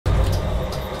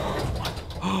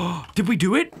Did we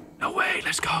do it? No way,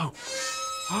 let's go.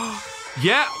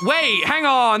 Yeah, wait, hang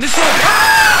on. This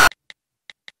is...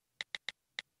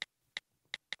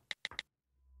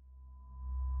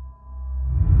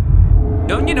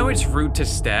 Don't you know it's rude to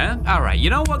stare? All right, you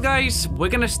know what, guys? We're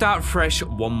gonna start fresh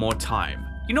one more time.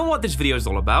 You know what this video is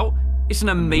all about? It's an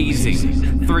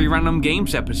amazing 3 random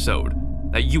games episode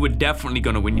that you are definitely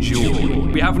gonna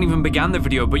enjoy. We haven't even began the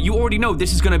video, but you already know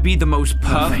this is gonna be the most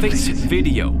perfect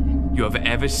video you have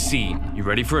ever seen. You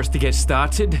ready for us to get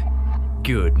started?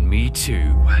 Good, me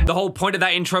too. The whole point of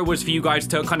that intro was for you guys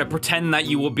to kind of pretend that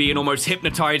you were being almost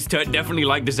hypnotized to definitely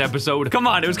like this episode. Come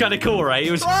on, it was kind of cool, right? It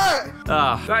was...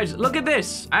 guys, look at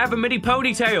this. I have a mini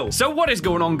ponytail. So what is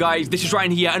going on, guys? This is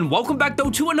Ryan here, and welcome back, though,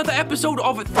 to another episode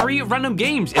of 3 Random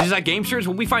Games. It is our game series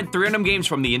where we find 3 random games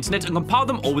from the internet and compile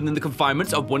them all within the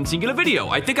confinements of one singular video.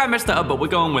 I think I messed that up, but we're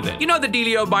going with it. You know the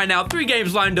dealio by now. 3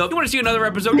 games lined up. You want to see another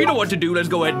episode? You know what to do. Let's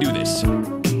go ahead and do this.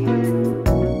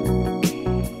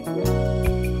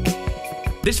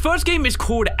 This first game is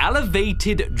called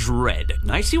Elevated Dread.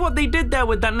 Now, I see what they did there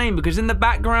with that name, because in the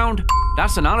background,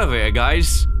 that's an elevator,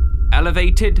 guys.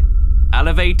 Elevated,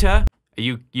 elevator. Are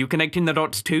you connecting the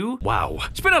dots too? Wow,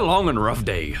 it's been a long and rough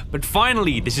day, but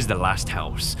finally, this is the last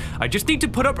house. I just need to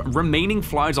put up remaining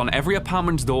flyers on every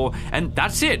apartment's door, and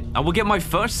that's it. I will get my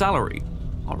first salary.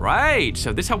 All right,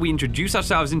 so this is how we introduce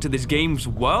ourselves into this game's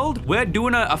world. We're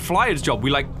doing a flyers job. We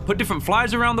like put different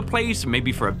flyers around the place,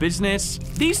 maybe for a business.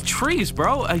 These trees,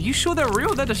 bro, are you sure they're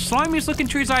real? They're the slimiest looking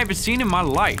trees I ever seen in my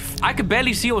life. I could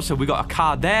barely see also. We got a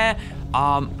car there.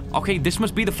 Okay, this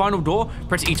must be the final door.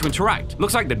 Press E to interact.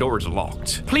 Looks like the door is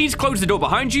locked. Please close the door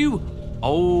behind you.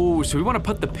 Oh, so we want to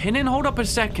put the pin in? Hold up a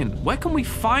second. Where can we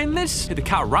find this? The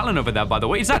cat rattling over there, by the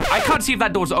way. Is that... I can't see if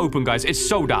that door's open, guys. It's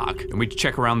so dark. And we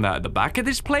check around the back of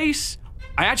this place.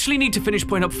 I actually need to finish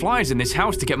putting up flyers in this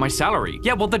house to get my salary.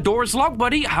 Yeah, well, the door is locked,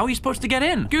 buddy. How are you supposed to get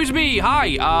in? Excuse me.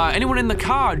 Hi. Anyone in the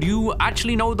car? Do you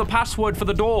actually know the password for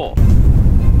the door?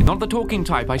 Not the talking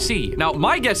type, I see. Now,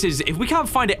 my guess is if we can't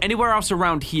find it anywhere else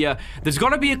around here, there's got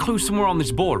to be a clue somewhere on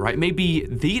this board, right? Maybe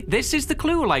this is the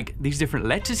clue, like these different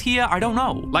letters here. I don't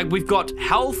know. Like we've got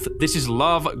health, this is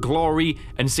love, glory,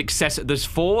 and success. There's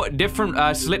 4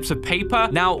 different slips of paper.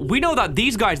 Now, we know that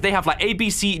these guys, they have like A, B,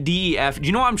 C, D, E, F. Do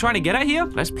you know what I'm trying to get at here?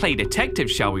 Let's play detective,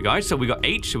 shall we, guys? So we got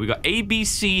H, so we got A, B,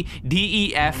 C, D,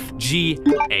 E, F, G,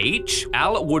 H.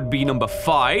 L would be number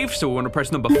 5, so we want to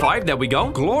press number 5. There we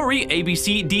go. Glory, A, B,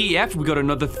 C, D, E, F. We got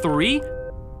another 3.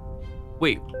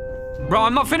 Wait, bro,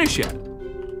 I'm not finished yet.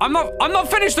 I'm not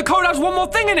finished. The code has one more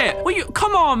thing in it. Will you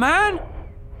come on, man?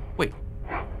 Wait.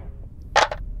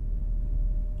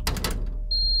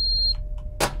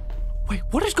 Wait,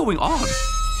 what is going on?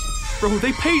 Bro,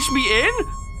 they paged me in?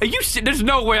 Are you there's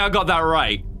no way I got that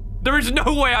right. There is no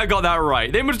way I got that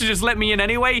right. They must have just let me in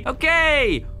anyway.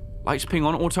 Okay. Lights ping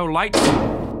on, auto lights.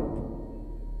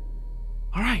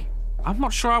 All right. I'm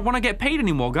not sure I want to get paid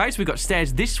anymore, guys. We got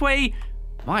stairs this way.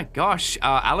 My gosh,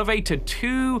 elevator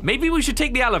 2. Maybe we should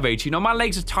take the elevator. You know, my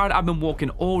legs are tired. I've been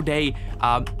walking all day.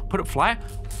 Put up flyer.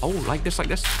 Oh, like this, like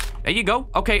this. There you go.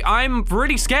 Okay, I'm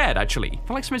really scared, actually. I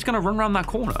feel like somebody's going to run around that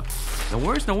corner. No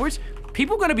worries, no worries.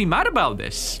 People are going to be mad about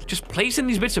this. Just placing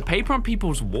these bits of paper on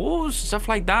people's walls, stuff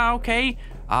like that, okay.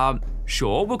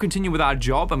 Sure, we'll continue with our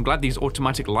job. I'm glad these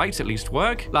automatic lights at least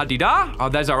work. La-di-da. Oh,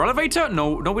 there's our elevator.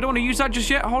 No, we don't want to use that just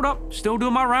yet. Hold up. Still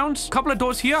doing my rounds. Couple of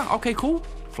doors here. Okay, cool.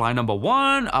 Fly number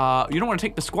 1. You don't want to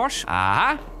take the squash.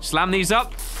 Slam these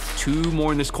up. 2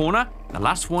 more in this corner. The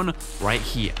last one right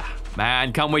here.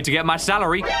 Man, can't wait to get my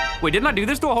salary. Wait, didn't I do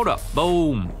this door? Hold up.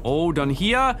 Boom. All done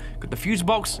here. Got the fuse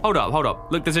box. Hold up, hold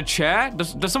up. Look, there's a chair.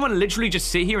 Does someone literally just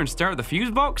sit here and stare at the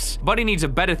fuse box? Buddy needs a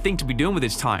better thing to be doing with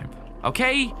his time.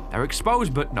 Okay, they're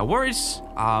exposed, but no worries.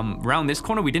 Around this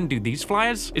corner, we didn't do these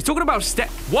flyers. It's talking about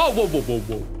Whoa, whoa, whoa, whoa,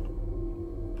 whoa.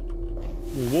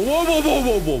 Whoa, whoa, whoa, whoa,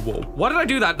 whoa, whoa, whoa. Why did I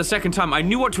do that the second time? I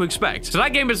knew what to expect. So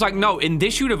that game is like, no, in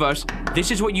this universe,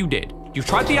 this is what you did. You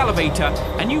tried the elevator,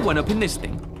 and you went up in this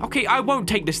thing. Okay, I won't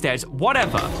take the stairs.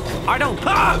 Whatever. I don't...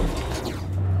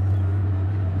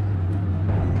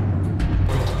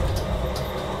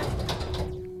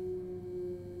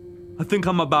 I think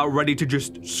I'm about ready to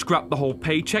just scrap the whole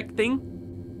paycheck thing.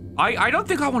 I don't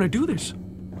think I want to do this.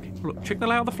 Okay, look, check the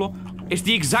layout of the floor. It's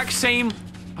the exact same.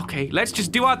 Okay, let's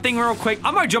just do our thing real quick.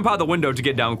 I might jump out the window to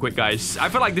get down quick, guys. I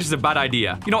feel like this is a bad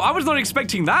idea. You know, I was not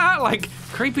expecting that. Like,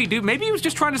 creepy dude. Maybe he was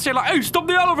just trying to say like, hey, stop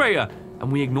the elevator.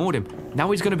 And we ignored him. Now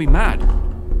he's gonna be mad.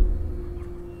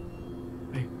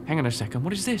 Hey, hang on a second.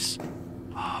 What is this?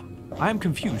 I am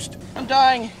confused. I'm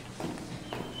dying.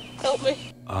 Help me.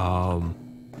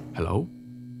 Hello?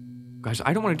 Guys,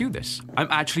 I don't want to do this. I'm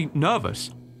actually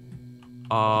nervous.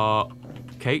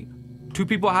 Okay. 2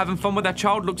 people are having fun with their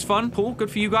child. Looks fun. Cool. Good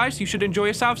for you guys. You should enjoy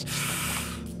yourselves.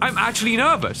 I'm actually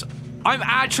nervous. I'm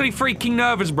actually freaking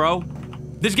nervous, bro.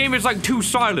 This game is like too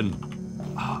silent.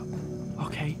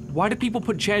 Okay. Why do people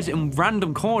put chairs in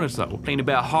random corners though? Playing a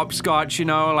bit of hopscotch, you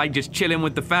know, like just chilling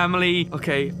with the family.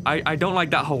 Okay, I don't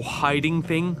like that whole hiding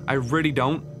thing. I really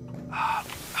don't.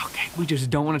 Okay, we just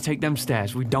don't want to take them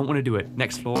stairs. We don't want to do it.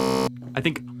 Next floor. I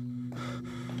think...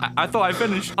 I thought I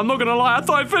finished. I'm not gonna lie, I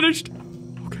thought I finished.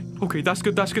 Okay, that's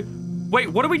good, that's good. Wait,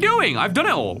 what are we doing? I've done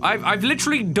it all. I've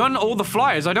literally done all the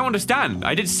flyers. I don't understand.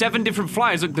 I did 7 different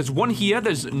flyers. Look, there's 1 here.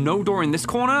 There's no door in this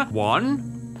corner.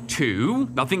 1, 2,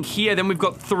 nothing here. Then we've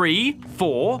got 3,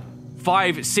 4,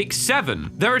 5, 6,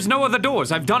 7. There is no other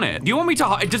doors. I've done it. Do you want me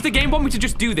to... Does the game want me to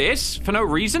just do this for no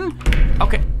reason?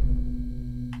 Okay.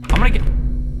 I'm gonna get...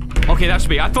 Okay, that's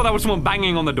me. I thought that was someone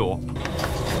banging on the door.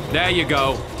 There you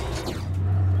go.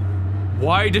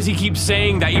 Why does he keep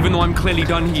saying that even though I'm clearly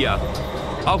done here?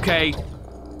 Okay.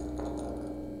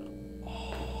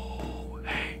 Oh,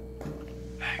 hey.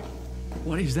 Hey.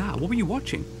 What is that? What were you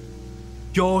watching?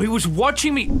 Yo, he was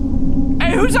watching me.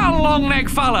 Hey, who's that long neck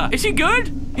fella? Is he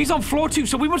good? He's on floor 2,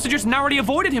 so we must have just narrowly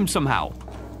avoided him somehow.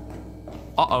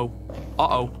 Uh-oh.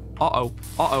 Uh-oh. Uh-oh.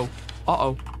 Uh-oh.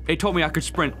 Uh-oh. It told me I could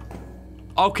sprint.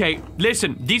 Okay,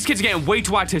 listen. These kids are getting way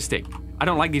too artistic. I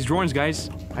don't like these drawings, guys.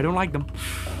 I don't like them.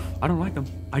 I don't like them.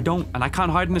 I don't. And I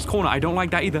can't hide in this corner. I don't like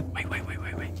that either. Wait.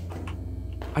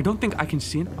 I don't think I can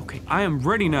see it. Okay, I am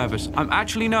really nervous. I'm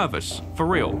actually nervous. For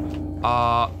real.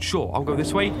 Sure. I'll go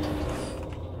this way.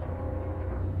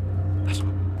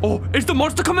 Oh, is the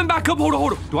monster coming back up? Hold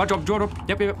on. Do I drop?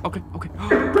 Yep. Okay.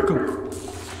 Go.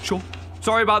 Sure.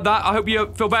 Sorry about that. I hope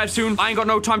you feel better soon. I ain't got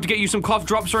no time to get you some cough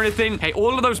drops or anything. Hey,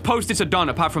 all of those post-its are done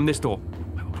apart from this door.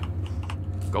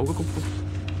 Go.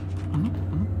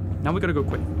 Now we gotta go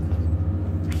quick.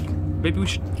 Maybe we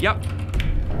should... Yep.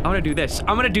 I'm gonna do this.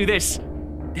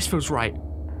 This feels right.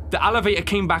 The elevator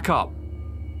came back up.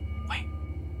 Wait.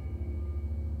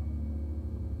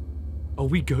 Are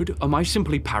we good? Am I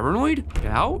simply paranoid? Get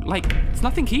out? Like, there's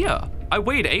nothing here. I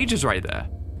waited ages right there.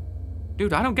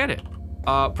 Dude, I don't get it.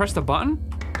 Press the button?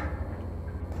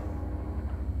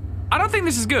 I don't think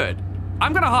this is good.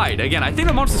 I'm gonna hide. Again, I think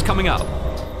the monster's coming up.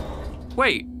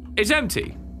 Wait, it's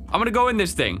empty. I'm gonna go in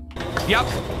this thing. Yep.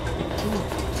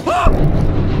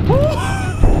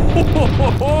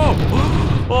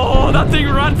 Oh, that thing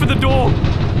ran for the door.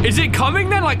 Is it coming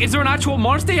then? Like, is there an actual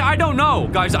monster here? I don't know.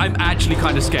 Guys, I'm actually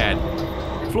kind of scared.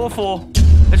 Floor 4.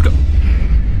 Let's go.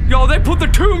 Yo, they put the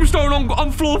tombstone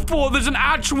on floor 4. There's an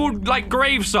actual, like,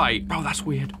 grave site. Bro, that's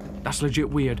weird. That's legit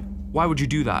weird. Why would you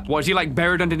do that? What, is he, like,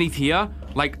 buried underneath here?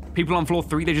 Like, people on floor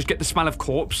 3, they just get the smell of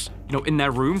corpse, you know, in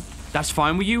their room. That's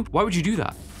fine with you? Why would you do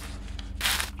that?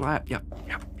 Yep.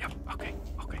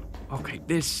 Okay,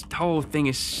 this whole thing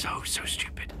is so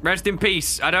stupid. Rest in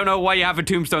peace. I don't know why you have a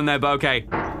tombstone there, but okay.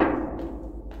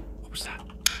 What was that?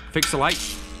 Fix the light.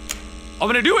 I'm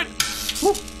gonna do it!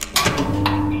 Woo.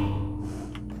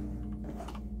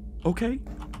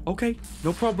 Okay,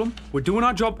 no problem. We're doing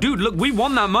our job. Dude, look, we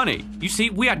won that money. You see,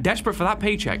 we are desperate for that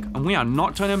paycheck, and we are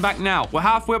not turning back now. We're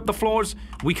halfway up the floors.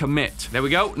 We commit. There we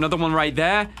go. Another one right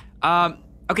there.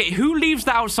 Okay, who leaves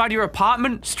that outside your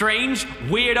apartment? Strange,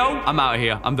 weirdo. I'm out of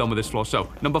here. I'm done with this floor.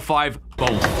 So, number 5,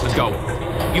 boom. Let's go.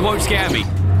 You won't scare me.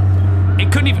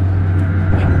 It couldn't even...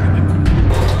 Wait.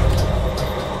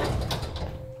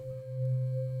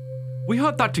 We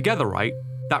heard that together, right?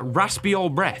 That raspy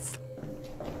old breath.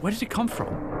 Where did it come from?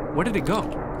 Where did it go?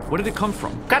 Where did it come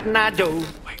from?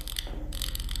 Wait.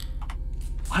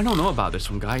 I don't know about this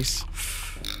one, guys.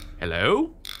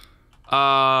 Hello?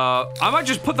 I might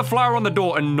just put the flyer on the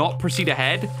door and not proceed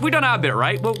ahead. We done our bit,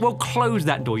 right? We'll close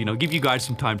that door, you know, give you guys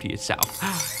some time to yourself.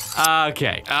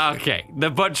 Okay. The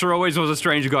butcher always was a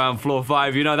strange guy on floor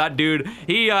 5. You know, that dude,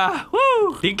 he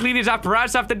didn't clean his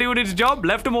apparatus after doing his job,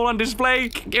 left them all on display.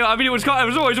 You know, I mean, it was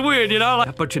always weird, you know? Like,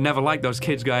 that butcher never liked those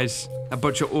kids, guys. That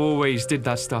butcher always did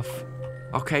that stuff.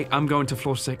 Okay, I'm going to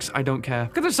floor 6. I don't care.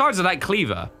 Look at the size of that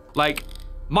cleaver. Like,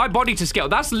 my body to scale.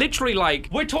 That's literally like,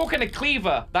 we're talking a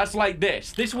cleaver that's like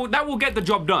this. That will get the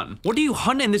job done. What do you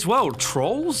hunt in this world?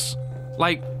 Trolls?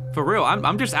 Like, for real,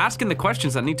 I'm just asking the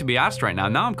questions that need to be asked right now.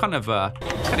 Now I'm kind of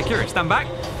curious. Stand back.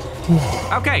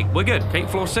 Okay, we're good. Okay,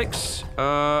 floor 6.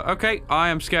 Okay, I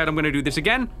am scared I'm gonna do this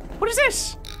again. What is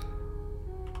this?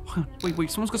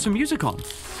 Wait, someone's got some music on.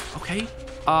 Okay.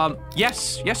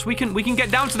 Yes, we can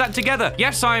get down to that together.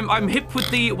 Yes, I'm hip with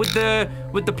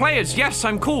the players. Yes,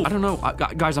 I'm cool. I don't know,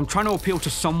 guys, I'm trying to appeal to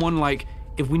someone, like,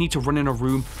 if we need to run in a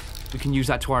room, we can use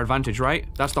that to our advantage, right?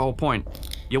 That's the whole point.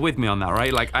 You're with me on that,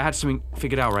 right? Like, I had something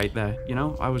figured out right there, you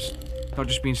know? I was not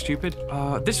just being stupid.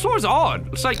 This floor is odd.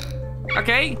 It's like,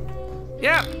 Okay.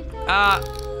 Yeah.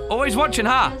 Always watching,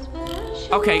 huh?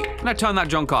 Okay, can I turn that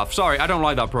junk off? Sorry, I don't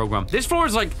like that program. This floor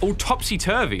is like all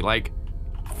topsy-turvy, like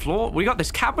floor. We got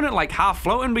this cabinet like half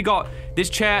floating. We got this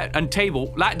chair and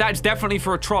table. That's definitely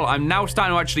for a troll. I'm now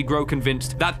starting to actually grow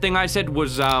convinced that thing I said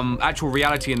was actual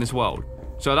reality in this world.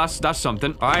 So that's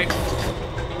something. All right.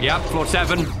 Yeah, floor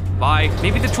 7. Bye.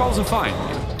 Maybe the trolls are fine.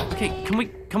 Okay,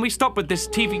 can we stop with this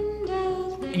TV?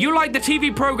 You like the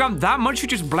TV program that much you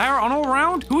just blare it on all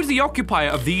around? Who is the occupier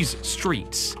of these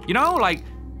streets? You know, like,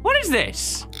 what is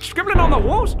this? Scribbling on the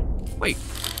walls? Wait,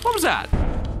 what was that?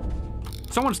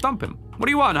 Someone stump him. What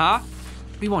do you want, huh?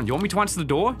 What do you want? You want me to answer the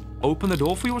door? Open the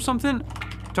door for you or something?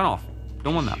 Turn off.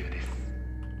 Don't want that.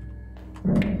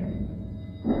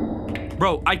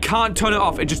 Bro, I can't turn it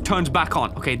off. It just turns back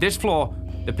on. Okay, this floor,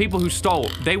 the people who stole,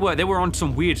 they were on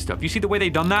some weird stuff. You see the way they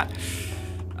done that?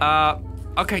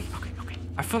 Okay.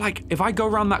 I feel like if I go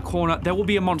around that corner, there will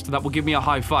be a monster that will give me a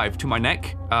high five to my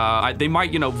neck. They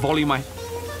might, you know, volley my...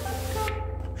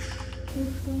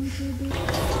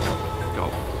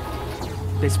 Go.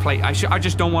 This plate, I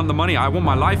just don't want the money. I want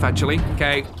my life, actually.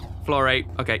 Okay, floor 8.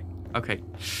 Okay.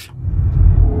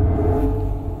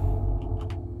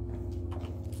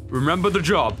 Remember the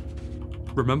job.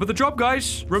 Remember the job,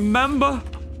 guys. Remember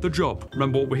the job.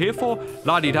 Remember what we're here for.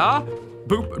 La-di-da.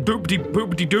 Boop, doop-de,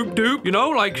 doop-doop. You know,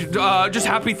 like, just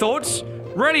happy thoughts.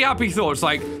 Really happy thoughts.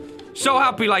 Like, so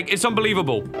happy, like, it's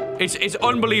unbelievable. It's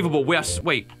unbelievable.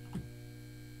 Wait.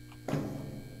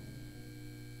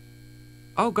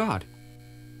 Oh, God.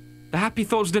 The happy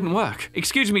thoughts didn't work.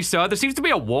 Excuse me, sir. There seems to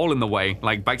be a wall in the way,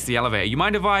 like, back to the elevator. You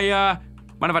mind if I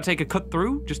take a cut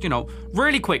through? Just, you know,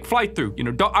 really quick, fly through. You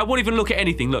know, I won't even look at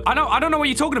anything. Look, I don't know what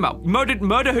you're talking about.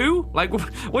 Murder who? Like,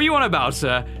 what are you on about,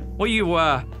 sir? What are you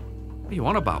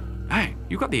on about? Hey,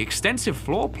 you got the extensive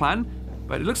floor plan,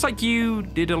 but it looks like you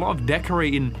did a lot of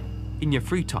decorating in your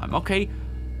free time. Okay.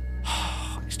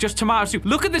 It's just tomato soup.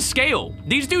 Look at the scale.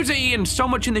 These dudes are eating so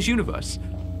much in this universe.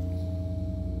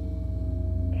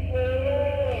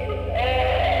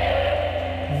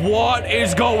 What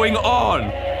is going on?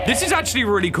 This is actually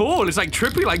really cool. It's like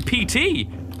trippy, like PT.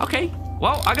 Okay,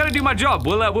 well, I gotta do my job.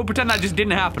 We'll pretend that just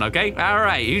didn't happen, okay? All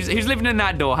right, who's living in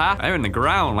that door, huh? They're in the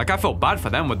ground. Like, I felt bad for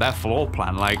them with their floor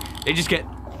plan. Like, they just get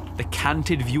the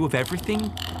canted view of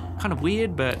everything. Kind of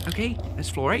weird, but okay. That's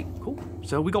floor 8, cool.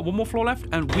 So we got one more floor left,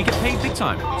 and we get paid big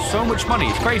time. So much money,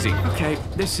 it's crazy. Okay,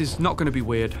 this is not gonna be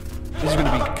weird. This is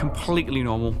gonna be completely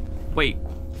normal. Wait.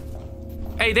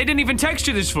 Hey, they didn't even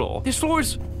texture this floor. This floor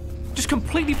is just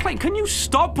completely plain. Can you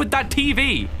stop with that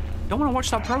TV? Don't want to watch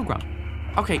that program.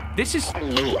 Okay, this is...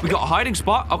 We got a hiding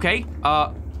spot. Okay.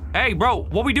 Hey, bro.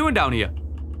 What we doing down here?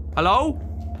 Hello?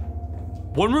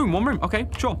 One room. Okay,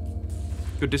 sure.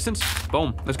 Good distance.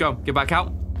 Boom. Let's go. Get back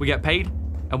out. We get paid.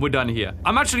 And we're done here.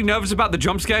 I'm actually nervous about the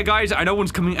jump scare, guys. I know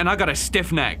one's coming and I got a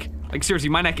stiff neck. Like, seriously,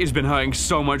 my neck has been hurting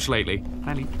so much lately. Can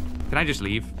I leave? Can I just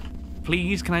leave?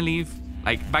 Please, can I leave?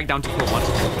 Like, back down to floor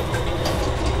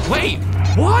 1. Wait!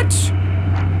 What?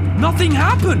 Nothing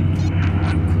happened!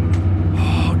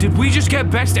 Oh, did we just get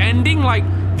best ending? Like,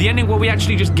 the ending where we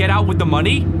actually just get out with the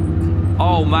money?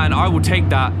 Oh, man, I will take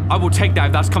that. I will take that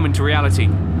if that's coming to reality.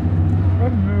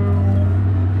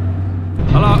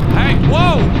 Hello? Hey,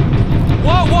 whoa!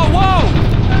 Whoa!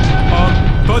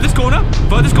 Furthest corner.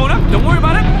 Don't worry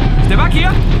about it. Stay back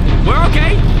here. We're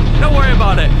okay. Don't worry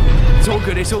about it. It's all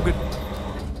good.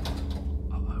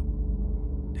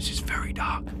 This is very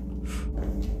dark.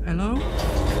 Hello?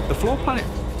 The floor plan...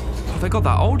 Oh, they got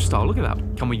that old style. Look at that.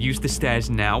 Can we use the stairs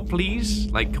now, please?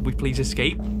 Like, can we please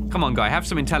escape? Come on, guy. Have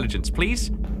some intelligence,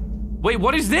 please. Wait,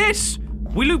 what is this?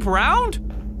 We loop around?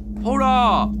 Hold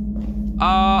on.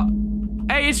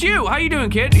 Hey, it's you. How you doing,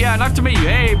 kid? Yeah, nice to meet you.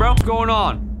 Hey, bro. What's going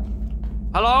on?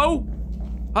 Hello?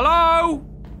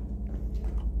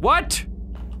 What?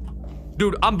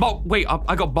 Dude, wait,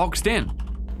 I got boxed in.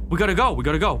 We gotta go.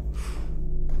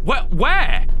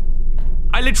 Where?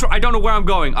 I don't know where I'm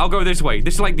going. I'll go this way.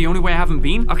 This is like the only way I haven't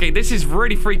been. Okay, this is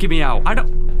really freaking me out.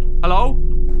 Hello?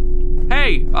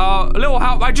 Hey, little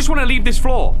help. I just want to leave this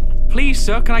floor. Please,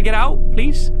 sir, can I get out?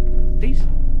 Please?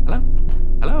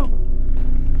 Hello?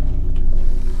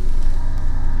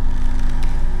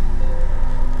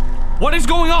 What is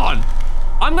going on?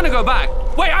 I'm gonna go back.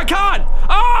 Wait, I can't!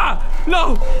 Ah!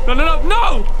 No,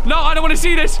 I don't want to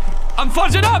see this. I'm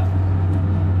fuzzing up.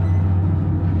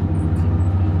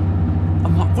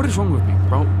 What is wrong with me,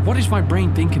 bro? What is my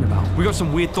brain thinking about? We got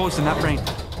some weird thoughts in that brain.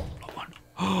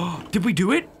 Oh, did we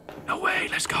do it? No way,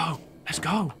 let's go.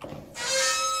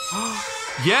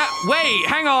 Yeah, wait,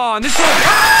 hang on. This is...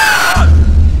 Ah!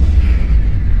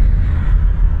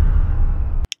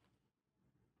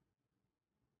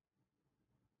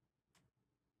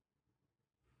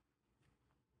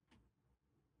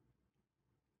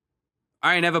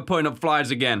 I ain't ever putting up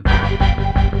flyers again.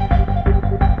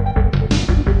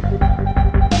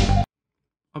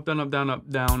 Up, down, up, down, up,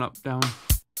 down, up, down.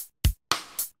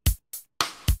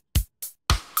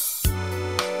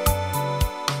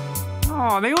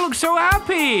 Oh, they all look so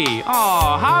happy.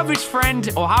 Oh, Harvest Friend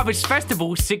or Harvest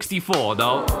Festival 64,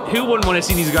 though. Who wouldn't want to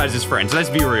see these guys as friends?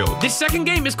 Let's be real. This second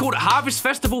game is called Harvest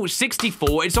Festival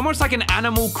 64. It's almost like an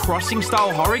Animal Crossing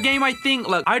style horror game, I think.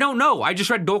 Look, I don't know. I just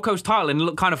read Dorco's title and it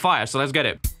looked kind of fire, so let's get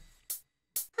it.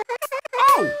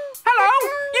 Oh,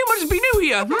 hello. You must be new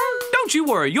here. Don't you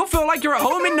worry. You'll feel like you're at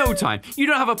home in no time. You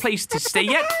don't have a place to stay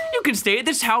yet? You can stay at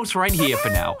this house right here for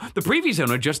now. The previous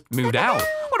owner just moved out.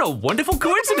 What a wonderful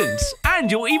coincidence. And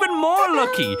you're even more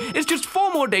lucky. It's just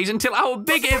 4 more days until our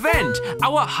big event,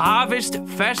 our Harvest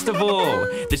Festival.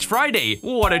 This Friday.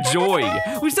 What a joy.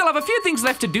 We still have a few things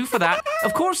left to do for that.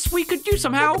 Of course, we could use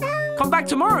some help. Come back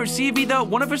tomorrow, see if either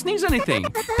one of us needs anything.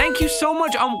 Thank you so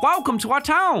much and welcome to our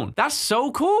town. That's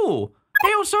so cool.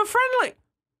 They are so friendly.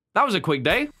 That was a quick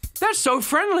day. They're so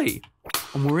friendly.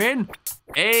 And we're in.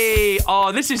 Hey,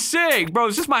 oh, this is sick. Bro,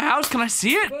 is this my house? Can I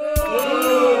see it?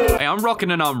 Hey, I'm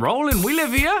rocking and I'm rolling. We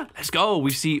live here. Let's go.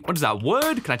 We see, what is that,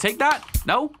 wood? Can I take that?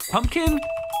 No? Pumpkin?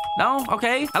 No?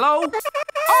 Okay. Hello?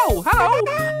 Oh,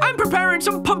 hello. I'm preparing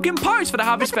some pumpkin pies for the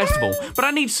Harvest Festival, but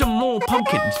I need some more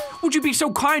pumpkins. Would you be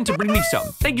so kind to bring me some?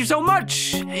 Thank you so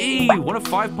much. Hey, 1 of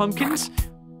 5 pumpkins?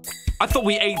 I thought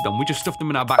we ate them. We just stuffed them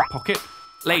in our back pocket.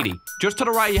 Lady, just to the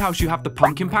right of your house, you have the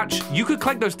pumpkin patch. You could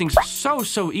collect those things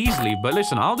so easily, but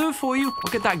listen, I'll do it for you.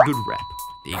 I'll get that good rep.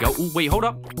 There you go. Ooh, wait, hold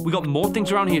up. We got more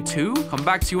things around here too. Come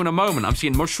back to you in a moment. I'm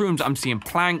seeing mushrooms. I'm seeing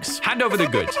planks. Hand over the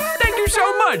goods. Thank you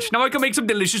so much. Now I can make some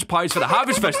delicious pies for the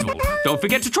Harvest Festival. Don't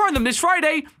forget to try them this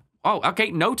Friday. Oh, okay,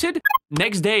 noted.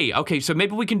 Next day. Okay, so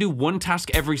maybe we can do 1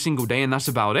 task every single day, and that's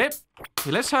about it.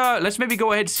 Okay, let's maybe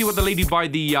go ahead and see what the lady by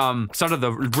the side of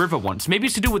the river wants. Maybe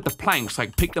it's to do with the planks,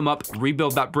 like pick them up,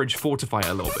 rebuild that bridge, fortify it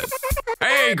a little bit.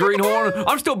 Hey, Greenhorn,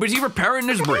 I'm still busy repairing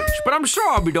this bridge, but I'm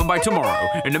sure I'll be done by tomorrow.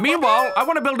 In the meanwhile, I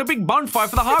want to build a big bonfire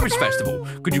for the Harvest Festival.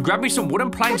 Could you grab me some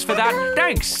wooden planks for that?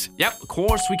 Thanks. Yep, of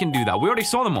course we can do that. We already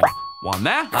saw them all. One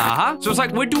there. So it's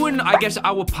like we're doing, I guess,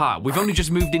 our part. We've only just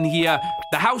moved in here.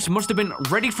 The house must have been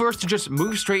ready for us to just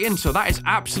move straight in. So that is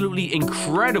absolutely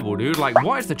incredible, dude. Like,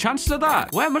 what is the chances of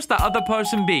that? Where must that other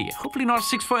person be? Hopefully not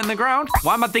 6 foot in the ground.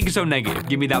 Why am I thinking so negative?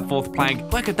 Give me that 4th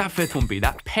plank. Where could that 5th one be?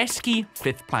 That pesky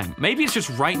 5th plank. Maybe it's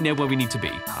just right near where we need to be.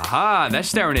 Aha, they're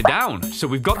staring it down. So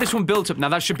we've got this one built up. Now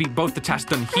that should be both the tasks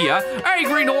done here. Hey,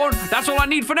 Greenhorn, that's all I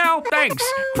need for now. Thanks.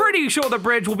 Pretty sure the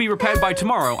bridge will be repaired by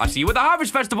tomorrow. I see you at the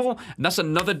Harvest Festival. And that's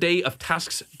another day of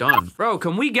tasks done. Bro,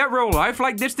 can we get real life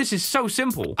like this? This is so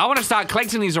simple. I want to start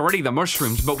collecting these already, the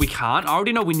mushrooms, but we can't. I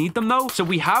already know we need them though. So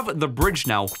we have the bridge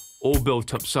now all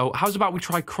built up. So how's about we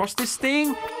try cross this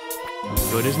thing?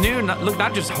 Good as new. Look,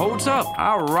 that just holds up.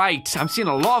 All right. I'm seeing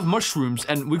a lot of mushrooms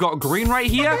and we got green right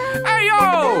here. Hey,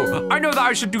 yo! I know that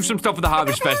I should do some stuff for the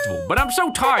Harvest Festival, but I'm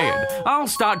so tired. I'll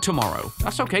start tomorrow.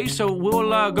 That's okay. So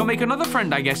we'll go make another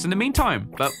friend, I guess, in the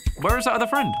meantime. But where is that other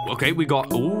friend? Okay, we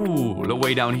got, ooh, a little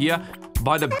way down here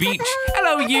by the beach.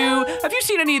 Hello, you. Have you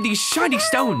seen any of these shiny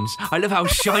stones? I love how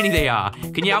shiny they are.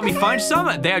 Can you help me find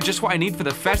some? They are just what I need for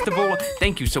the festival.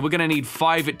 Thank you. So we're going to need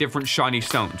 5 different shiny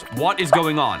stones. What is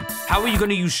going on? How are you going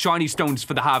to use shiny stones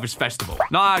for the Harvest Festival?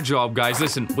 Not our job, guys.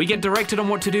 Listen, we get directed on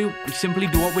what to do. We simply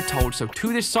do what we're told. So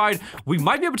to this side, we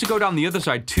might be able to go down the other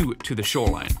side too, to the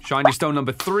shoreline. Shiny stone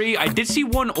number 3. I did see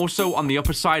one also on the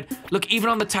upper side. Look, even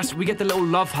on the task, we get the little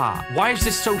love heart. Why is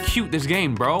this so cute, this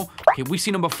game, bro? Okay, we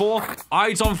see number 4.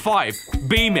 Eyes on 5.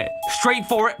 Beam it. Straight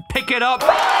for it. Pick it up.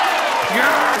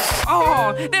 Yes!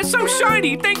 Oh, they're so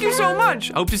shiny. Thank you so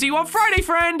much. Hope to see you on Friday,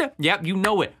 friend. Yep, you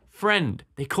know it. Friend.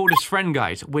 They called us friend,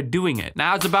 guys. We're doing it.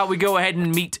 Now it's about we go ahead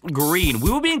and meet Green. We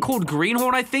were being called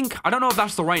Greenhorn, I think. I don't know if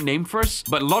that's the right name for us,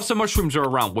 but lots of mushrooms are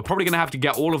around. We're probably gonna have to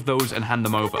get all of those and hand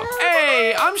them over.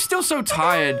 Hey, I'm still so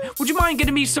tired. Would you mind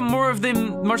getting me some more of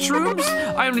them mushrooms?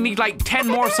 I only need like 10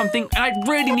 more or something, and I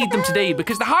really need them today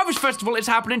because the Harvest Festival is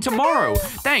happening tomorrow.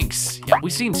 Thanks. Yeah,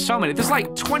 we've seen so many. There's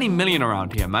like 20 million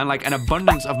around here, man. Like an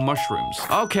abundance of mushrooms.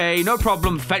 Okay, no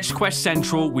problem. Fetch quest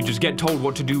central. We just get told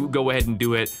what to do. Go ahead and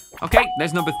do it. Okay,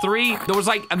 there's number 3. There was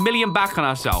like 1 million back on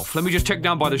ourselves. Let me just check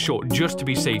down by the shore just to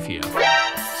be safe here.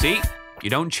 See? You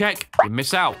don't check, you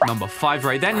miss out. Number 5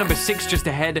 right there, number 6 just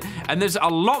ahead. And there's a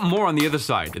lot more on the other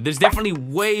side. There's definitely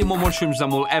way more mushrooms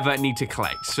than we'll ever need to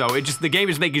collect. So the game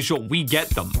is making sure we get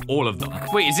them, all of them.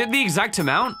 Wait, is it the exact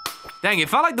amount? Dang, it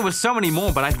felt like there was so many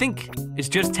more, but I think it's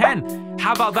just 10.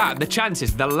 How about that? The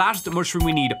chances, the last mushroom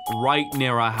we need right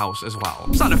near our house as well.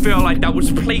 I'm starting to feel like that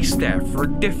was placed there for a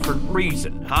different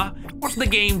reason, huh? What's the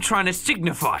game trying to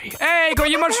signify? Hey, got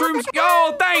your mushrooms?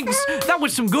 Oh, thanks. That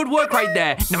was some good work right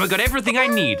there. Now I got everything I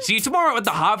need. See you tomorrow at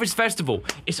the Harvest Festival.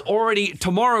 It's already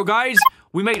tomorrow, guys.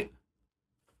 We made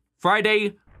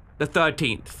Friday the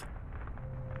 13th.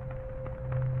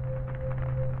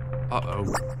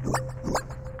 Uh-oh.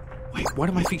 Wait, why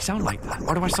do my feet sound like that?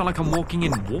 Why do I sound like I'm walking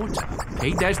in water?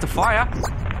 Okay, there's the fire.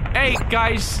 Hey,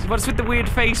 guys, what's with the weird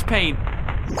face paint?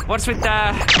 What's with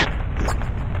the...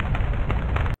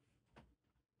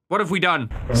 What have we done?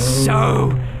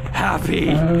 So happy.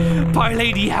 Pie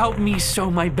Lady helped me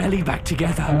sew my belly back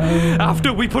together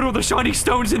after we put all the shiny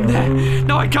stones in there.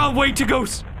 Now I can't wait to go...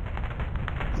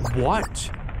 What?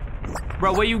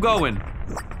 Bro, where you going?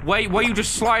 Wait, why are you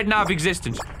just sliding out of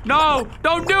existence? No,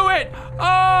 don't do it!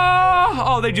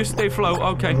 Oh, they float,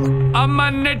 okay.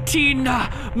 Amanatina,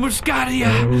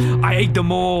 muscaria. I ate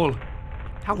them all.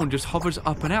 That one just hovers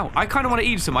up and out. I kind of want to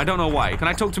eat some, I don't know why. Can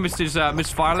I talk to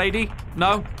Miss Fire Lady?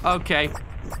 No? Okay.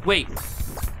 Wait.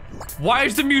 Why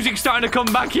is the music starting to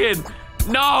come back in?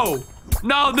 No!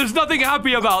 No, there's nothing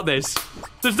happy about this.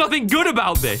 There's nothing good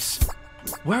about this.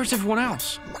 Where is everyone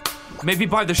else? Maybe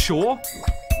by the shore?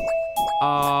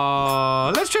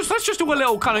 Let's just do a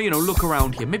little kind of, you know, look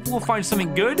around here. Maybe we'll find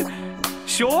something good.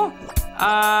 Sure.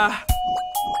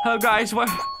 Hello guys, what?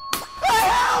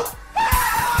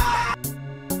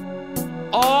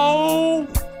 Oh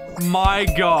my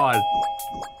god.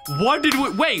 What did we,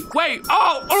 wait,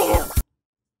 oh!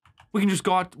 We can just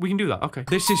go out, we can do that, okay.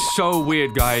 This is so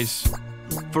weird, guys.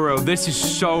 For real, this is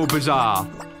so bizarre.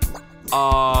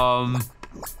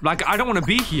 Like, I don't want to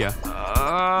be here.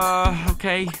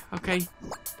 Okay.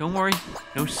 Don't worry.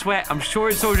 No sweat. I'm sure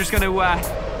it's all just gonna,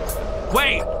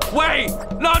 Wait!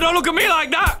 No, don't look at me like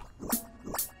that!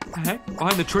 Heck?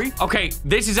 Behind the tree? Okay,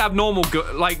 this is abnormal.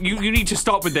 Like, you need to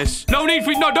stop with this. No need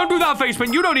for- No, don't do that,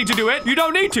 Faceman. You don't need to do it. You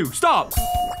don't need to. Stop.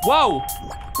 Whoa.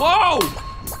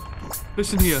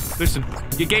 Listen here. Listen.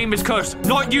 Your game is cursed.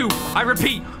 Not you. I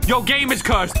repeat. Your game is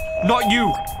cursed. Not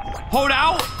you. Hold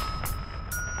out.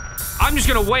 I'm just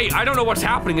gonna wait. I don't know what's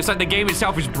happening. It's like the game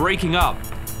itself is breaking up.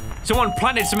 Someone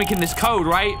planted something in this code,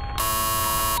 right?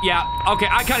 Yeah, okay,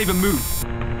 I can't even move.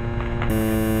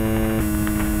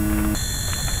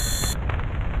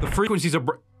 The frequencies are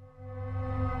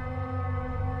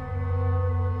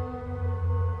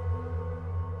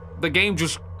the game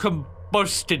just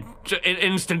combusted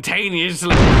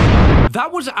instantaneously.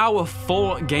 That was our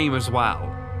full game as well.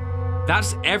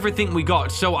 That's everything we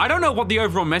got. So I don't know what the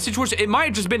overall message was. It might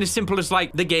have just been as simple as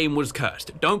like, the game was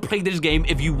cursed. Don't play this game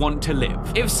if you want to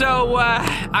live. If so,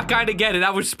 I kind of get it.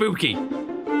 That was spooky.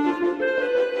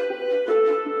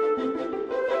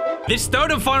 This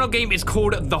third and final game is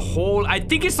called The Hall. I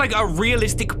think it's like a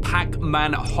realistic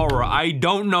Pacman horror. I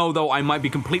don't know though, I might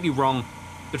be completely wrong.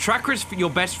 The tracker is for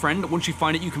your best friend. Once you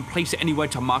find it, you can place it anywhere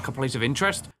to mark a place of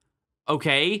interest.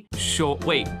 Okay, sure,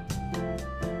 wait.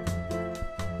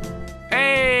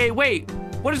 Hey, wait,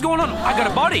 what is going on? I got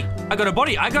a body.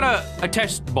 I got a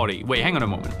test body. Wait, hang on a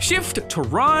moment. Shift to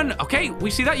run. Okay, we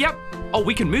see that, yep. Oh,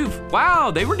 we can move.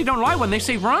 Wow, they really don't lie when they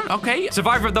say run. Okay,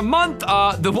 Survivor of the Month.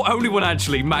 The only one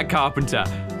actually, Matt Carpenter.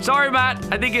 Sorry, Matt,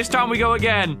 I think it's time we go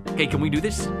again. Okay, can we do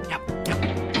this? Yep.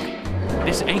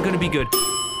 This ain't gonna be good.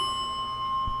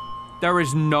 There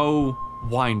is no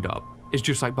wind up. It's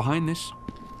just like behind this.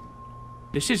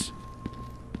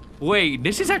 Wait,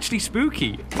 this is actually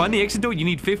spooky. Find the exit door, you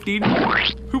need 15.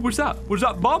 Who was that? Was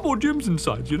that Bob or Jim's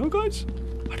inside? You know, guys?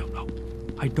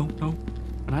 I don't know.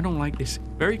 And I don't like this.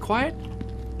 Very quiet.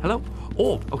 Hello?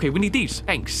 Oh, okay, we need these.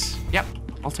 Thanks. Yep,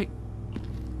 I'll take.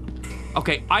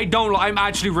 Okay, I'm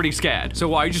actually really scared.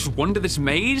 So I just wander this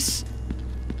maze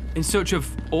in search of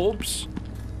orbs.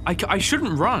 I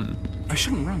shouldn't run.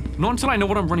 Not until I know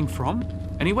what I'm running from.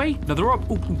 Anyway, another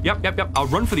orb. Ooh, yep. I'll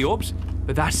run for the orbs,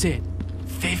 but that's it.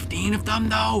 15 of them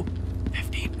though.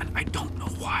 15, and I don't know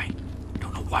why. I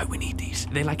don't know why we need these.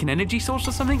 Are they like an energy source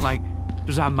or something? Like,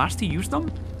 does our master use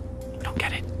them? Don't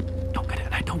get it,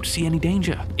 and I don't see any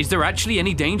danger. Is there actually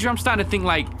any danger? I'm starting to think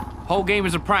like, whole game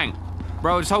is a prank.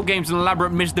 Bro, this whole game's an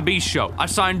elaborate Mr. Beast show. I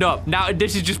signed up. Now,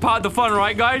 this is just part of the fun,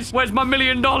 right, guys? Where's my $1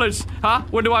 million? Huh?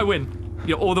 When do I win?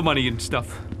 You know, all the money and stuff.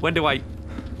 When do I?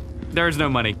 There is no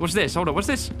money. What's this? Hold on, what's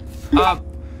this?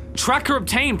 Tracker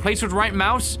obtained. Place with right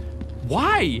mouse.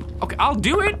 Why? Okay, I'll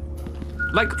do it.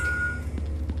 Like,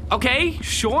 okay,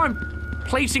 sure, I'm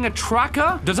placing a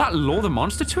tracker. Does that lure the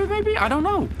monster to it, maybe? I don't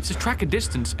know. It's a tracker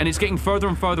distance, and it's getting further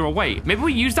and further away. Maybe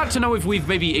we use that to know if we've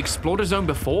maybe explored a zone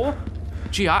before?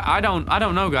 Gee, I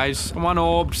don't know, guys. Come on,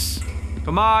 orbs.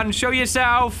 Come on, show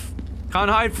yourself. Can't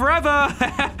hide forever.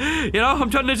 You know, I'm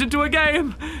turning this into a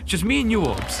game. Just me and you,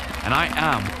 orbs. And I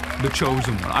am the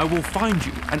chosen one. I will find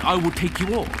you, and I will take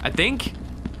you all. I think.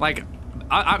 Like,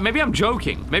 maybe I'm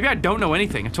joking. Maybe I don't know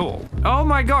anything at all. Oh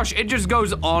my gosh, it just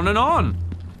goes on and on.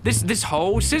 This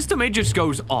whole system, it just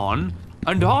goes on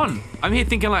and on. I'm here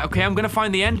thinking like, okay, I'm gonna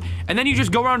find the end. And then you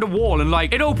just go around a wall and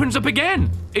like, it opens up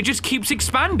again. It just keeps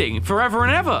expanding forever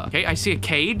and ever. Okay, I see a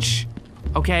cage.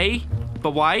 Okay,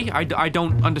 but why? I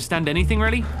don't understand anything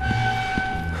really.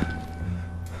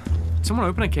 Someone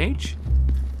open a cage?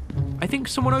 I think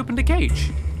someone opened a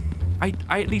cage. I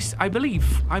at least, I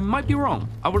believe. I might be wrong.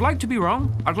 I would like to be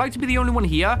wrong. I'd like to be the only one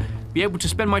here, be able to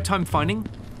spend my time finding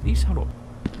these. Hold on.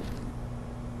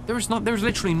 There's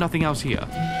literally nothing else here.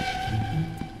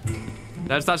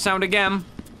 There's that sound again.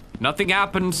 Nothing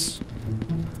happens.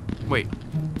 Wait.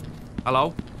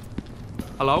 Hello?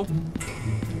 Hello?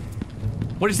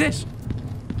 What is this?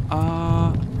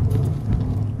 Hello?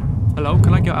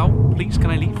 Can I get out? Please, can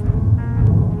I leave?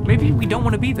 Maybe we don't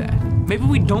want to be there. Maybe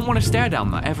we don't want to stare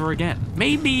down there ever again.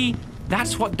 Maybe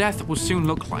that's what death will soon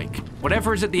look like.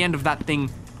 Whatever is at the end of that thing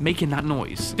making that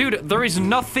noise. Dude, there is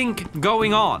nothing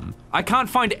going on. I can't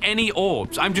find any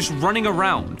orbs. I'm just running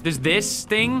around. There's this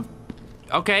thing.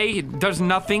 Okay, it does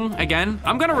nothing again.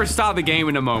 I'm gonna restart the game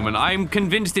in a moment. I'm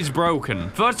convinced it's broken.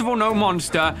 First of all, no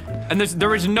monster, and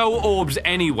there is no orbs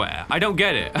anywhere. I don't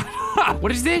get it.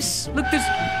 What is this? Look, there's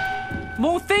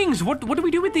more things. What do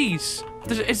we do with these?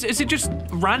 Is it just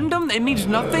random? It means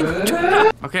nothing?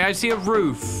 Okay, I see a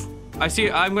roof.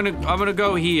 I'm gonna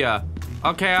go here.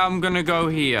 Okay, I'm gonna go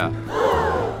here.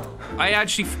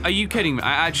 Are you kidding me?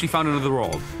 I actually found another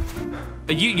orb.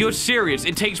 You're serious?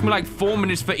 It takes me like 4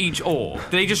 minutes for each orb.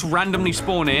 They just randomly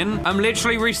spawn in? I'm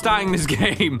literally restarting this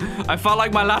game. I felt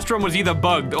like my last run was either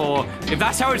bugged or if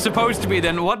that's how it's supposed to be,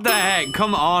 then what the heck?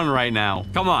 Come on right now.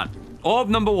 Come on. Orb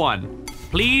number 1.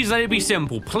 Please let it be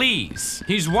simple, please.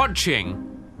 He's watching.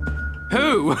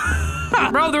 Who?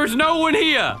 Bro, there's no one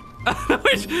here.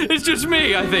 It's just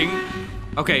me, I think.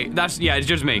 Okay, yeah, it's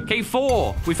just me. Okay,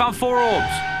 4. We found 4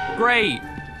 orbs. Great.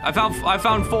 I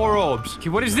found 4 orbs. Okay,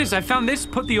 what is this? I found this.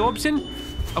 Put the orbs in.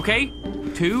 Okay,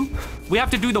 2. We have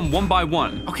to do them one by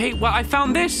one. Okay, well, I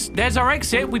found this. There's our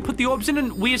exit. We put the orbs in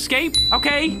and we escape.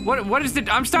 Okay, what is the...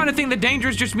 I'm starting to think the danger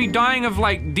is just me dying of,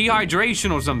 like,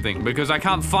 dehydration or something because I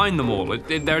can't find them all.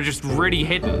 They're just really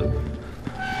hidden.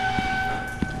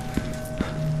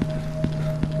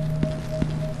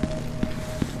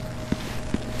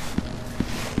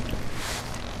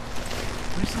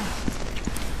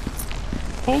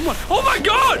 Oh my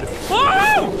god!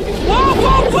 Whoa!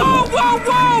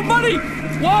 Whoa, buddy!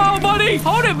 Whoa, buddy!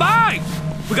 Hold it back!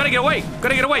 We gotta get away.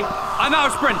 I'm out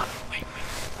of sprint. Wait.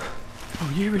 Oh,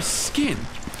 you hear his skin?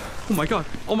 Oh my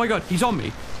god, he's on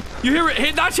me. You hear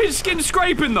it? That's his skin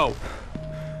scraping though.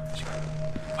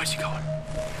 Where's he going?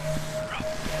 Bro.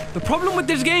 The problem with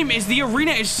this game is the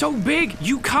arena is so big,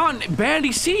 you can't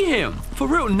barely see him. For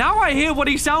real, now I hear what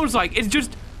he sounds like.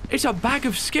 It's a bag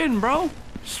of skin, bro.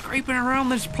 Scraping around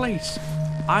this place.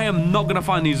 I am not gonna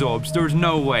find these orbs. There's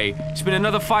no way. It's been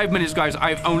another 5 minutes, guys.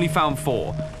 I've only found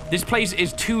 4. This place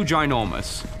is too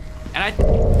ginormous. And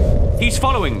he's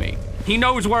following me. He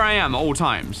knows where I am at all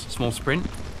times. Small sprint.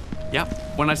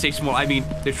 Yep. When I say small, I mean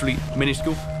literally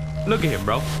minuscule. Look at him,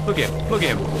 bro. Look at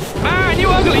him. Man, you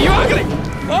ugly.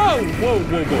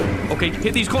 Whoa. Okay,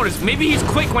 hit these corners. Maybe he's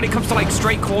quick when it comes to like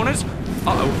straight corners.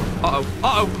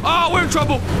 Oh, we're in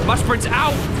trouble. My sprint's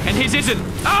out, and his isn't.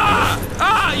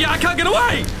 Yeah, I can't get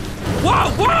away.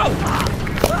 Whoa.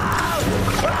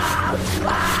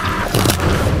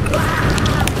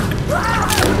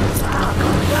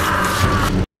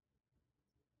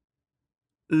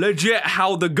 Legit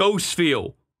how the ghosts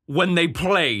feel when they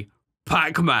play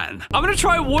Pacman. I'm gonna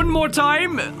try one more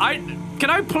time. Can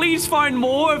I please find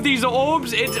more of these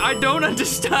orbs? I don't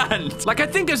understand. Like, I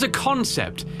think as a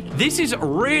concept, this is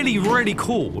really, really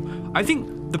cool. I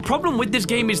think the problem with this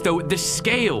game is, though, the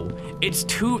scale. There's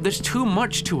too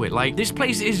much to it. Like, this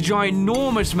place is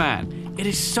ginormous, man. It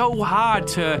is so hard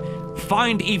to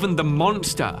find even the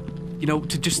monster, you know,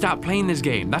 to just start playing this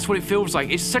game. That's what it feels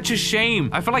like. It's such a shame.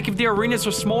 I feel like if the arenas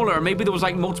were smaller, or maybe there was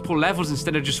like multiple levels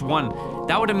instead of just one,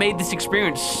 that would have made this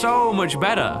experience so much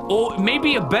better. Or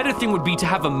maybe a better thing would be to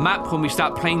have a map when we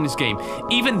start playing this game.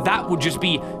 Even that would just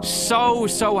be so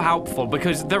helpful,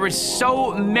 because there is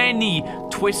so many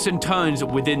twists and turns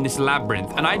within this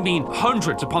labyrinth. And I mean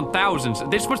hundreds upon thousands.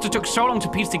 This must have took so long to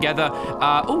piece together.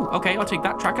 Oh, okay, I'll take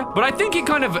that tracker. But I think it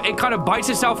kind of bites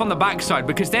itself on the backside,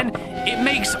 because then it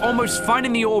makes almost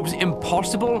finding the orbs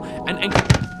impossible, and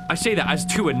I say that as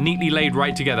two are neatly laid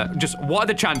right together. Just, what are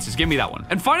the chances? Give me that one.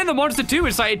 And finding the monster too,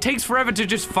 it's like, it takes forever to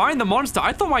just find the monster.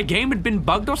 I thought my game had been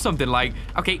bugged or something. Like,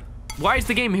 okay, why is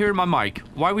the game hearing my mic?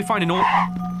 Why are we finding all...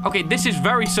 Okay, this is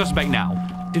very suspect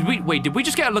now. Did we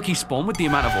just get a lucky spawn with the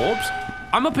amount of orbs?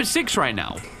 I'm up at 6 right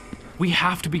now. We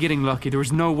have to be getting lucky. There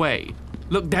is no way.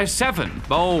 Look, there's 7.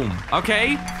 Boom.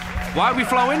 Okay. Why are we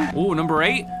flowing? Oh, number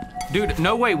 8. Dude,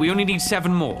 no way. We only need 7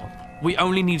 more. We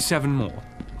only need 7 more.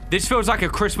 This feels like a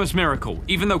Christmas miracle.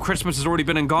 Even though Christmas has already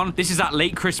been and gone, this is that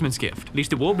late Christmas gift. At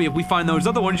least it will be if we find those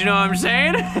other ones, you know what I'm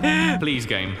saying? Please,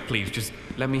 game. Please, just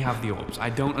let me have the orbs. I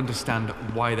don't understand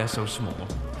why they're so small.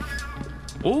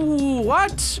 Oh,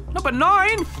 what? Number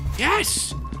 9?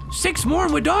 Yes! 6 more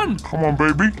and we're done. Come on,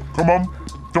 baby. Come on.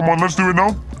 Come on, let's do it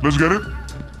now. Let's get it.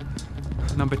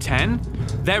 Number 10?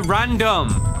 They're random.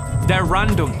 They're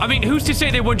random. I mean, who's to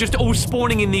say they weren't just all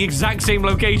spawning in the exact same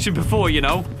location before, you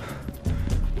know?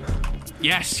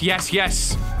 Yes, yes,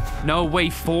 yes. No way,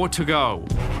 4 to go.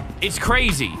 It's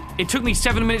crazy. It took me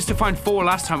 7 minutes to find 4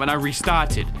 last time and I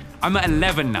restarted. I'm at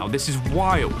 11 now. This is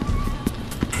wild.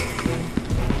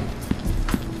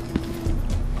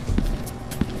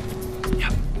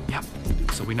 Yep.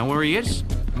 So we know where he is.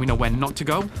 We know where not to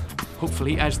go.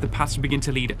 Hopefully, as the paths begin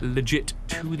to lead legit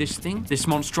to this thing, this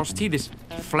monstrosity, this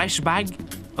flesh bag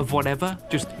of whatever,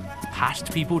 just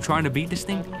past people trying to beat this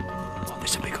thing. Oh,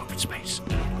 there's a big open space.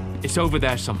 It's over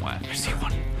there somewhere. I see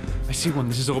one. I see one.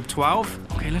 This is orb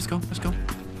 12. Okay, let's go. Let's go.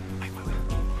 Wait.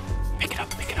 Pick it up.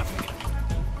 Pick it up. Pick it up.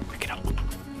 Pick it up.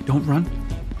 Don't run.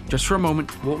 Just for a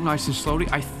moment. Walk nice and slowly.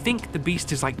 I think the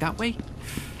beast is like that way.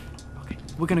 Okay,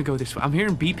 we're gonna go this way. I'm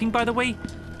hearing beeping, by the way.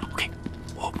 Okay,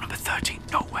 orb number 13.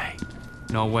 No way.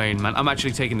 No way, man. I'm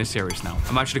actually taking this serious now.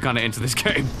 I'm actually kind of into this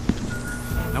game.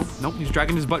 Nope. He's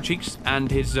dragging his butt cheeks and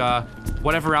his,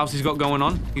 whatever else he's got going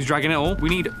on. He's dragging it all. We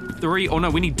need 3, oh no,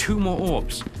 we need 2 more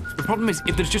orbs. The problem is,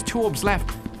 if there's just 2 orbs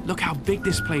left, look how big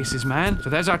this place is, man. So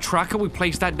there's our tracker. We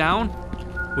place that down.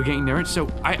 We're getting near it. So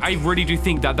I really do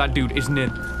think that that dude is near.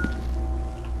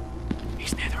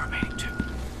 He's near the remaining 2.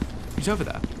 He's over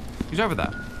there. He's over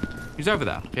there. He's over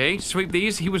there. Okay, sweep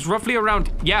these. He was roughly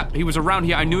around, yeah, he was around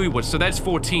here. I knew he was. So that's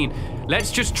 14.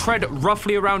 Let's just tread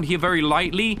roughly around here very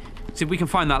lightly. See if we can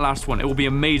find that last one. It will be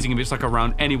amazing if it's like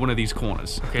around any one of these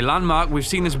corners. Okay, landmark. We've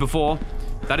seen this before.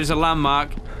 That is a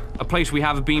landmark. A place we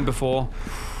haven't been before.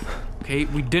 Okay,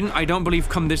 we didn't, I don't believe,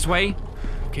 come this way.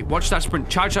 Okay, watch that sprint.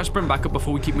 Charge that sprint back up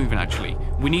before we keep moving, actually.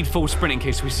 We need full sprint in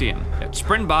case we see him. Yeah,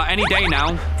 sprint bar any day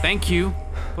now. Thank you.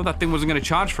 Thought that thing wasn't going to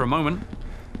charge for a moment.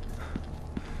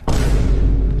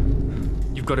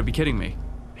 You've got to be kidding me.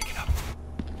 Pick it up.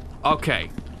 Okay.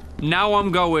 Now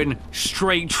I'm going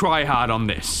straight try hard on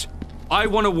this. I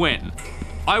want to win.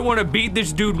 I want to beat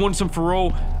this dude once and for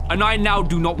all, and I now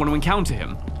do not want to encounter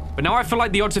him. But now I feel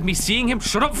like the odds of me seeing him—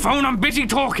 shut up, phone, I'm busy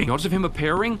talking! The odds of him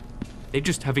appearing, they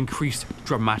just have increased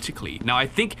dramatically. Now I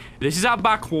think this is our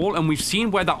back wall, and we've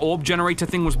seen where that orb generator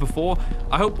thing was before.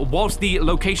 I hope whilst the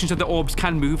locations of the orbs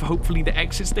can move, hopefully the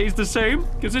exit stays the same,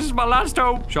 because this is my last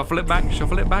hope. Shuffle it back,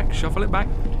 shuffle it back, shuffle it back.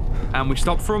 And we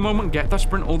stop for a moment, get that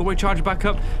sprint all the way charged back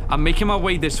up. I'm making my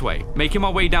way this way, making my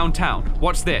way downtown.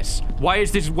 What's this? Why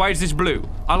is this blue?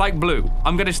 I like blue.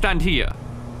 I'm gonna stand here.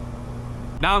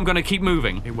 Now I'm gonna keep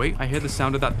moving. Hey, wait, I hear the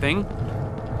sound of that thing.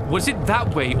 Was it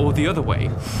that way or the other way?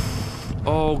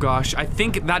 Oh gosh, I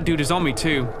think that dude is on me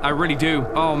too. I really do.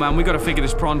 Oh man, we gotta figure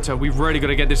this pronto. We've really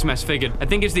gotta get this mess figured. I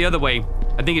think it's the other way.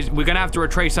 I think we're gonna have to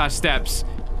retrace our steps.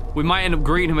 We might end up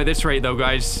greeting him at this rate though,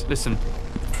 guys. Listen.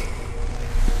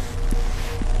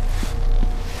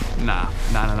 Nah.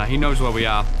 He knows where we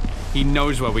are. He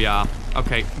knows where we are.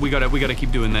 Okay, we gotta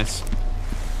keep doing this.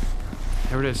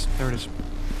 There it is.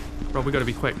 Bro, we gotta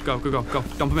be quick. Go.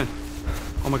 Dump him in.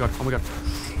 Oh my god.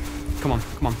 Come on.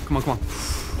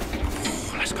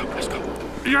 Let's go.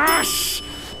 Yes!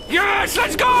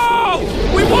 Let's go!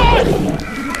 We won!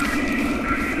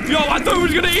 Yo, I thought he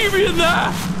was gonna eat me in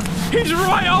there! He's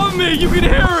right on me! You can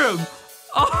hear him!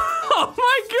 Oh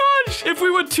my gosh! If we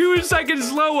were 2 seconds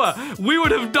slower, we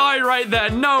would have died right there.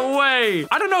 No way.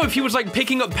 I don't know if he was like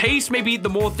picking up pace, maybe the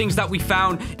more things that we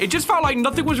found. It just felt like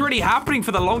nothing was really happening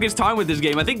for the longest time with this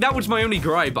game. I think that was my only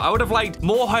gripe. I would have liked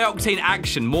more high-octane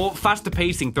action, more faster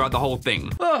pacing throughout the whole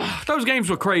thing. Ugh, those games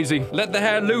were crazy. Let the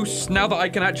hair loose now that I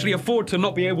can actually afford to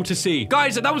not be able to see.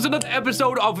 Guys, that was another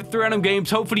episode of 3 Random Games.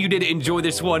 Hopefully you did enjoy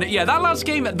this one. Yeah, that last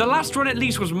game, the last run at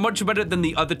least, was much better than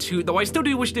the other 2, though I still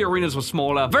do wish the arenas were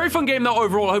smaller. Very fun game though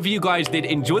overall. Hopefully you guys guys did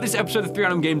enjoy this episode of 3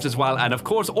 Random Games as well. And of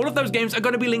course, all of those games are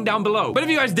going to be linked down below. But if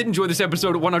you guys did enjoy this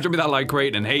episode, why not drop me that like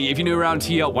rate? And hey, if you're new around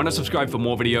here, why not subscribe for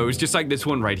more videos just like this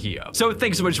one right here? So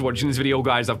thanks so much for watching this video,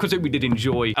 guys. Of course, we did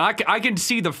enjoy. I can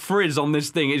see the frizz on this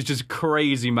thing. It's just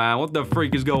crazy, man. What the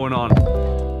freak is going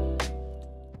on?